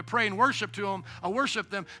now we have to pray and worship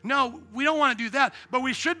them. No, we don't want to do that. But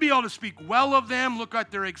we should be able to speak well of them, look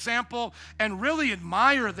at their example, and really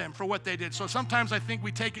admire them for what they did. So sometimes I think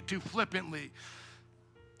we take it too flippantly.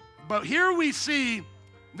 But here we see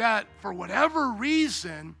that for whatever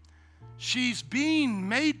reason, she's being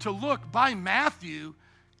made to look by Matthew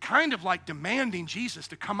kind of like demanding Jesus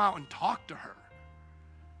to come out and talk to her.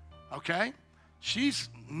 Okay? She's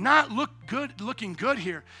not looking good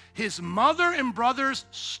here. His mother and brothers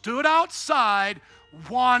stood outside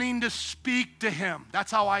wanting to speak to him.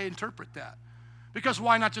 That's how I interpret that. Because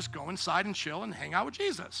why not just go inside and chill and hang out with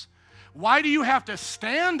Jesus? Why do you have to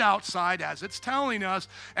stand outside, as it's telling us,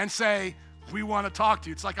 and say, we want to talk to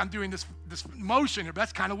you? It's like I'm doing this motion here, but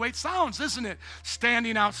that's kind of the way it sounds, isn't it?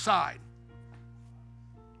 Standing outside.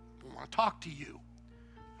 We want to talk to you.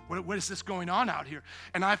 What is this going on out here?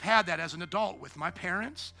 And I've had that as an adult with my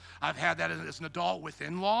parents. I've had that as an adult with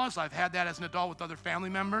in-laws. I've had that as an adult with other family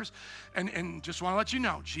members. And just want to let you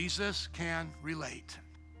know, Jesus can relate.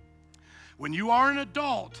 When you are an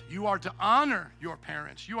adult, you are to honor your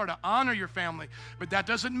parents. You are to honor your family. But that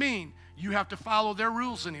doesn't mean you have to follow their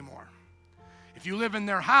rules anymore. If you live in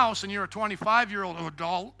their house and you're a 25-year-old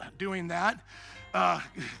adult doing that,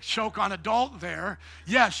 choke on adult there,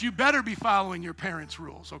 yes, you better be following your parents'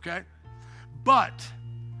 rules, okay? But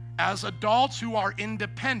as adults who are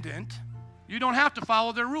independent, you don't have to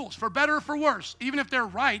follow their rules, for better or for worse. Even if they're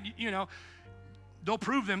right, they'll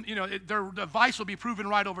prove them, their advice will be proven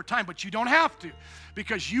right over time, but you don't have to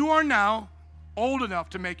because you are now old enough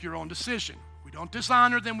to make your own decision. We don't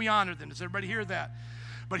dishonor them, we honor them. Does everybody hear that?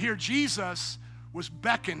 But here Jesus was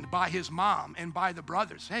beckoned by his mom and by the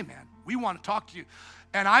brothers. Hey, man, we want to talk to you.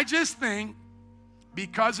 And I just think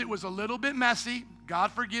because it was a little bit messy,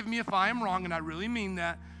 God forgive me if I am wrong, and I really mean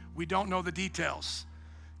that, we don't know the details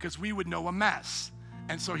because we would know a mess.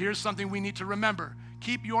 And so here's something we need to remember.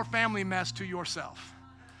 Keep your family mess to yourself.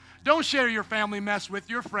 Don't share your family mess with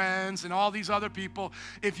your friends and all these other people.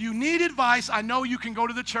 If you need advice, I know you can go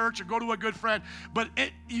to the church or go to a good friend, but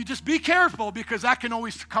you just be careful because that can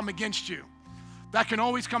always come against you. That can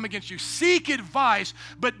always come against you. Seek advice,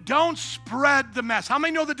 but don't spread the mess. How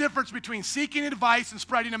many know the difference between seeking advice and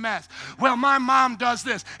spreading a mess? Well, my mom does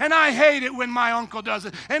this, and I hate it when my uncle does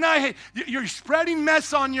it. And you're spreading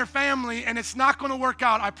mess on your family, and it's not going to work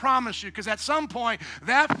out, I promise you, because at some point,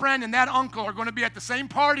 that friend and that uncle are going to be at the same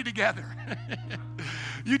party together.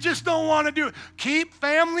 You just don't want to do it. Keep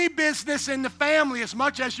family business in the family as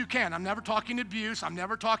much as you can. I'm never talking abuse. I'm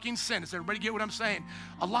never talking sin. Does everybody get what I'm saying?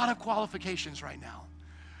 A lot of qualifications right now.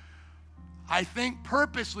 I think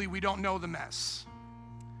purposely we don't know the mess.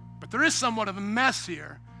 But there is somewhat of a mess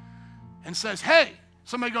here. And says, hey,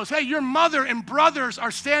 somebody goes, hey, your mother and brothers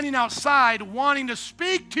are standing outside wanting to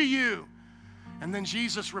speak to you. And then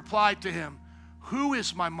Jesus replied to him, who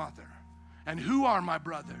is my mother and who are my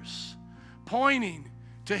brothers? Pointing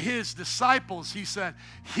to his disciples, he said,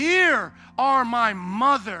 here are my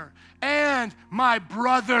mother and my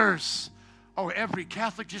brothers. Oh, every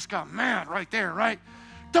Catholic just got mad right there, right?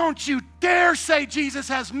 Don't you dare say Jesus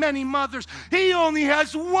has many mothers. He only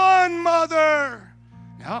has one mother.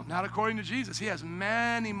 No, not according to Jesus. He has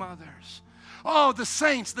many mothers. Oh, the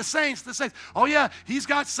saints, the saints, the saints. Oh, yeah, he's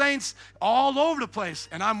got saints all over the place,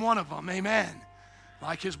 and I'm one of them. Amen.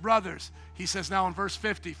 Like his brothers. He says now in verse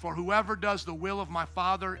 50, for whoever does the will of my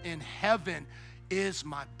Father in heaven is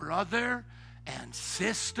my brother and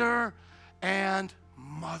sister and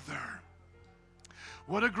mother.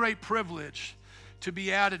 What a great privilege to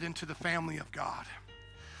be added into the family of God.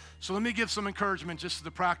 So let me give some encouragement just to the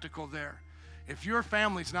practical there. If your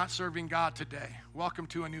family's not serving God today, welcome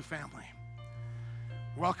to a new family.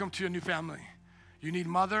 Welcome to a new family. You need a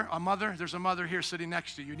mother, there's a mother here sitting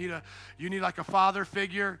next to you. You need like a father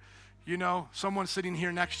figure, you know, someone sitting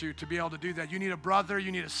here next to you to be able to do that. You need a brother,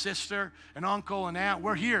 you need a sister, an uncle, an aunt.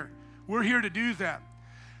 We're here to do that.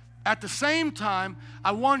 At the same time,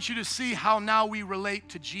 I want you to see how now we relate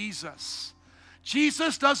to Jesus.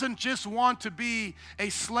 Jesus doesn't just want to be a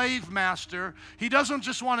slave master. He doesn't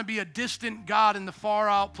just want to be a distant God in the far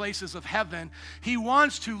out places of heaven. He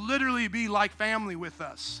wants to literally be like family with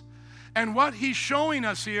us. And what he's showing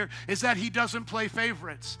us here is that he doesn't play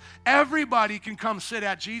favorites. Everybody can come sit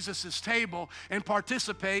at Jesus' table and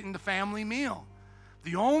participate in the family meal.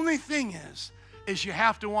 The only thing is you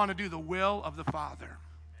have to want to do the will of the Father.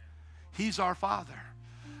 He's our Father.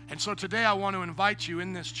 And so today I want to invite you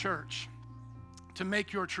in this church to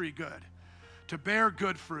make your tree good, to bear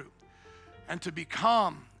good fruit, and to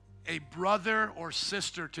become a brother or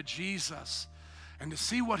sister to Jesus, and to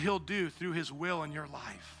see what he'll do through his will in your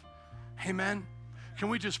life. Amen. Can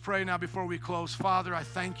we just pray now before we close? Father, I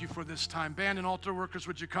thank you for this time. Band and altar workers,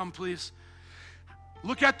 would you come, please?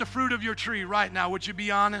 Look at the fruit of your tree right now. Would you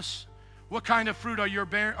be honest? What kind of fruit are you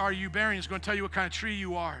bearing? It's going to tell you what kind of tree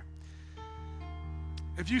you are.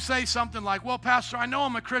 If you say something like, well, Pastor, I know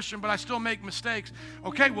I'm a Christian, but I still make mistakes.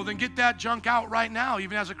 Okay, well, then get that junk out right now.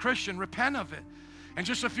 Even as a Christian, repent of it. In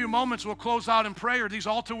just a few moments, we'll close out in prayer. These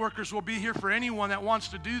altar workers will be here for anyone that wants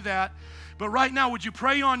to do that. But right now, would you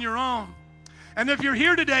pray on your own? And if you're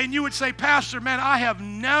here today and you would say, Pastor, man, I have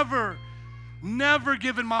never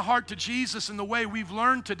given my heart to Jesus in the way we've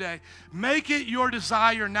learned today, make it your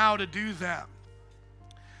desire now to do that.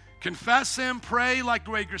 Confess him, pray like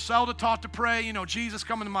the way Griselda taught to pray. You know, Jesus,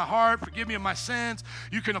 come into my heart, forgive me of my sins.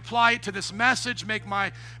 You can apply it to this message, make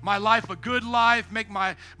my life a good life, make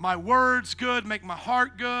my words good, make my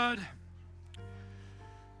heart good.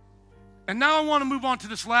 And now I want to move on to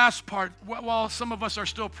this last part. While some of us are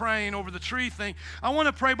still praying over the tree thing, I want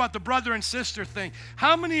to pray about the brother and sister thing.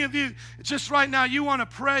 How many of you, just right now, you want to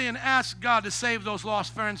pray and ask God to save those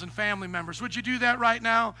lost friends and family members? Would you do that right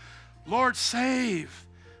now? Lord, save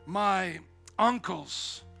my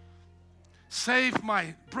uncles. Save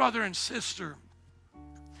my brother and sister.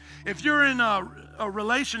 If you're in a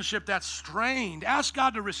relationship that's strained, ask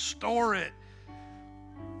God to restore it.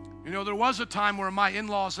 You know, there was a time where my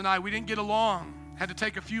in-laws and I, we didn't get along. Had to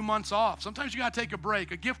take a few months off. Sometimes you got to take a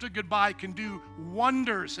break. A gift of goodbye can do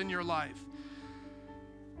wonders in your life.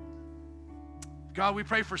 God, we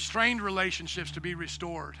pray for strained relationships to be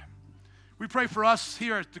restored. We pray for us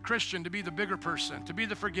here at the Christian to be the bigger person, to be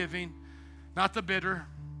the forgiving, not the bitter.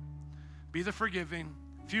 Be the forgiving.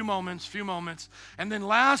 Few moments. And then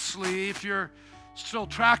lastly, if you're still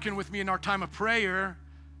tracking with me in our time of prayer,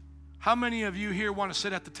 how many of you here want to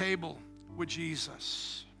sit at the table with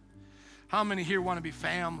Jesus? How many here want to be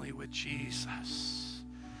family with Jesus?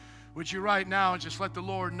 Would you right now just let the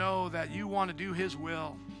Lord know that you want to do His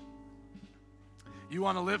will? You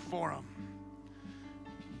want to live for Him.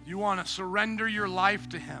 You want to surrender your life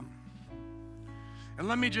to Him. And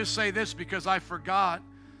let me just say this because I forgot.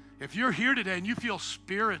 If you're here today and you feel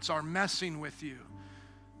spirits are messing with you,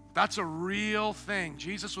 that's a real thing.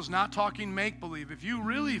 Jesus was not talking make-believe. If you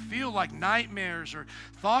really feel like nightmares or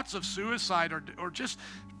thoughts of suicide or just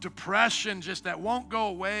depression just that won't go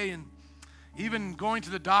away, and even going to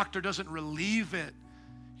the doctor doesn't relieve it,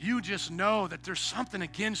 you just know that there's something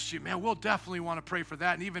against you, man, we'll definitely want to pray for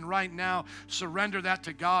that. And even right now, surrender that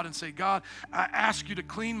to God and say, God, I ask you to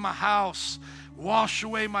clean my house, wash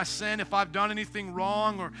away my sin if I've done anything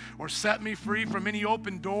wrong, or set me free from any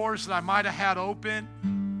open doors that I might have had open.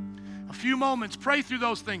 A few moments, pray through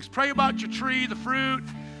those things. Pray about your tree, the fruit.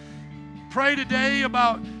 Pray today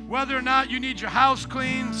about whether or not you need your house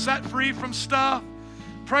clean, set free from stuff.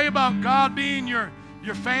 Pray about God being your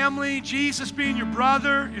family, Jesus being your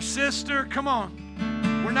brother, your sister. Come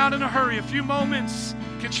on. We're not in a hurry. A few moments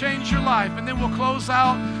can change your life, and then we'll close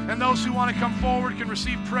out, and those who want to come forward can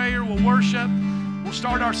receive prayer. We'll worship. We'll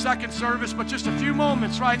start our second service, but just a few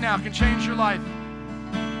moments right now can change your life.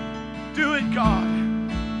 Do it, God.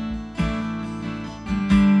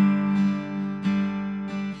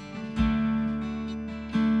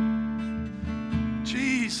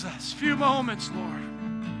 Jesus, few moments, Lord.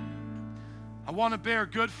 I want to bear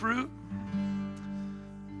good fruit.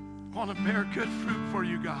 I want to bear good fruit for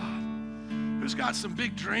you, God. Who's got some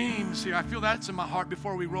big dreams here? I feel that's in my heart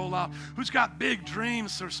before we roll out. Who's got big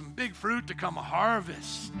dreams for some big fruit to come, a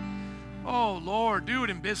harvest? Oh, Lord, do it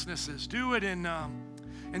in businesses. Do it in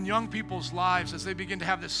young people's lives as they begin to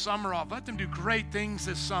have this summer off. Let them do great things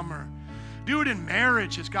this summer. Do it in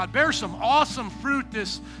marriages, God. Bear some awesome fruit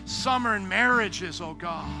this summer in marriages, oh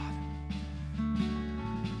God.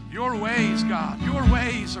 Your ways, God, your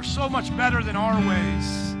ways are so much better than our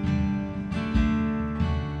ways.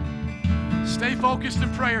 Stay focused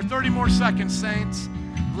in prayer. 30 more seconds, saints.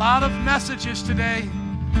 A lot of messages today.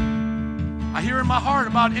 I hear in my heart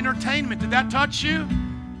about entertainment. Did that touch you?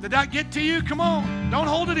 Did that get to you? Come on. Don't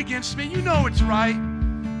hold it against me. You know it's right.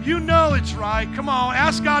 You know it's right. Come on.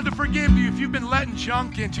 Ask God to forgive you if you've been letting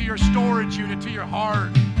junk into your storage unit, to your heart.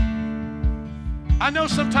 I know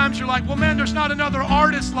sometimes you're like, well, man, there's not another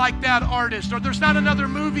artist like that artist, or there's not another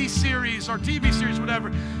movie series or TV series, whatever.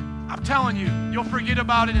 I'm telling you, you'll forget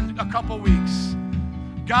about it in a couple weeks.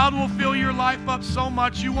 God will fill your life up so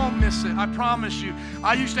much you won't miss it. I promise you.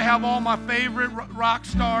 I used to have all my favorite rock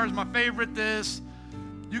stars, my favorite this.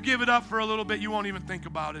 You give it up for a little bit, you won't even think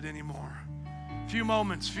about it anymore. Few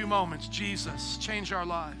moments, Jesus, change our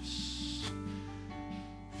lives.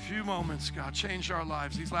 Few moments, God, change our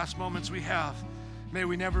lives. These last moments we have, may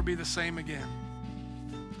we never be the same again.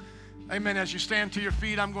 Amen. As you stand to your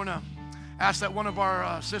feet, I'm going to ask that one of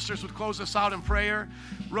our sisters would close us out in prayer.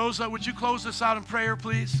 Rosa, would you close us out in prayer,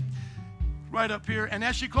 please? Right up here. And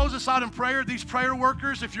as she closes us out in prayer, these prayer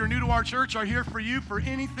workers, if you're new to our church, are here for you for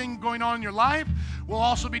anything going on in your life. We'll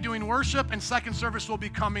also be doing worship, and second service will be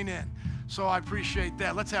coming in. So I appreciate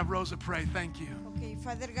that. Let's have Rosa pray. Thank you. Okay,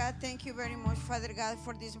 Father God, thank you very much, Father God,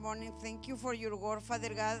 for this morning. Thank you for your word,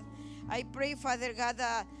 Father God. I pray, Father God,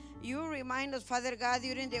 that you remind us, Father God,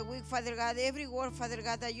 during the week, Father God, every word, Father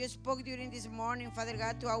God, that you spoke during this morning, Father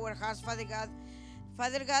God, to our hearts, Father God.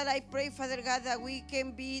 Father God, I pray, Father God, that we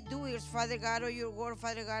can be doers, Father God, of your word,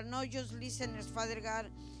 Father God, not just listeners, Father God.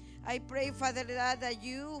 I pray, Father God, that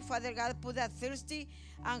you, Father God, put that thirsty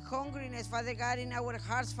and hungriness, Father God, in our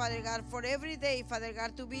hearts, Father God, for every day, Father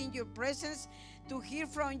God, to be in your presence, to hear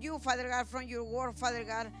from you, Father God, from your word, Father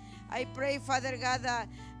God. I pray, Father God, that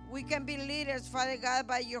we can be leaders, Father God,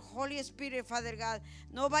 by your Holy Spirit, Father God,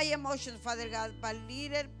 not by emotions, Father God, but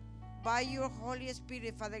leaded by your Holy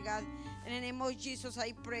Spirit, Father God. In the name of Jesus,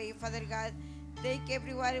 I pray, Father God, take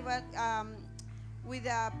everybody with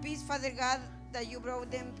a peace, Father God, that you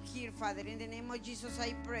brought them here, Father. In the name of Jesus,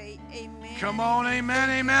 I pray. Amen. Come on, amen,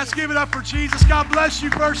 amen. Let's give it up for Jesus. God bless you,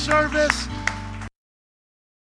 first service.